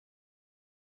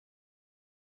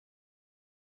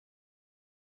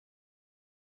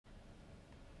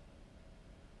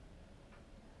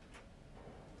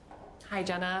Hi,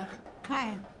 Jenna.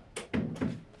 Hi.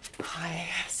 Hi.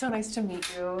 So nice to meet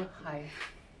you. Hi.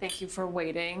 Thank you for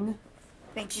waiting.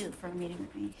 Thank you for meeting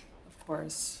with me. Of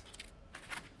course.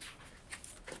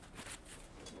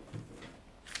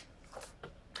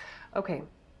 Okay,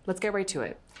 let's get right to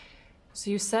it.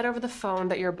 So you said over the phone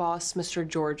that your boss, Mr.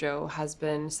 Giorgio, has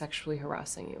been sexually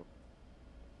harassing you.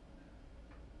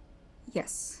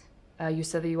 Yes. You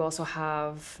said that you also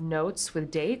have notes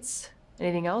with dates.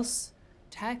 Anything else?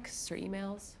 Texts or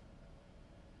emails?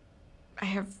 I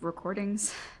have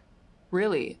recordings.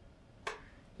 Really?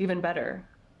 Even better.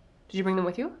 Did you bring them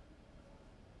with you?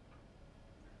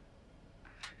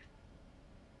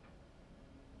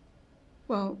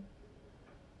 Well,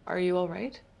 Are you all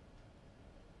right?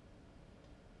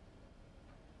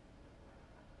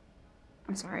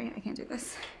 I'm sorry, I can't do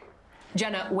this.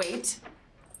 Jenna, wait.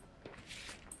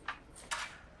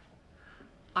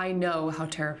 I know how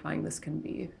terrifying this can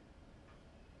be.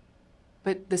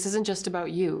 But this isn't just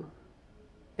about you,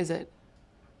 is it?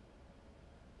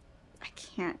 I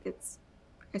can't.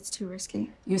 It's too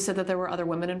risky. You said that there were other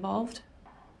women involved?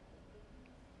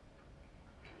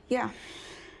 Yeah.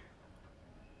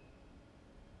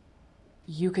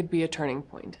 You could be a turning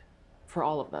point for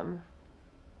all of them.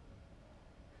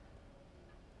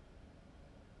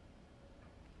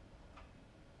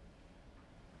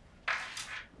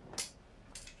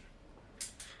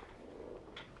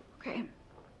 Okay.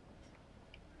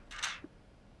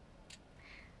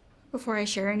 Before I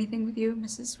share anything with you,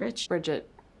 Mrs. Rich. Bridgette,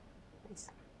 please.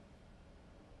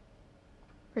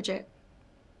 Bridgette.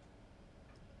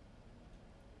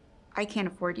 I can't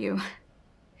afford you.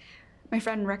 My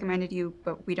friend recommended you,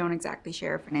 but we don't exactly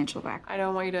share financial background. I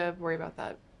don't want you to worry about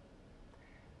that.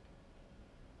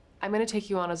 I'm gonna take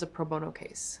you on as a pro bono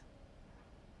case.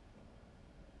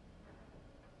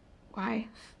 Why?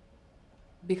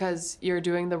 Because you're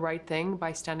doing the right thing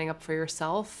by standing up for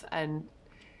yourself and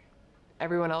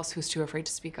everyone else who's too afraid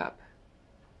to speak up.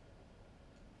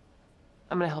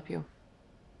 I'm gonna help you.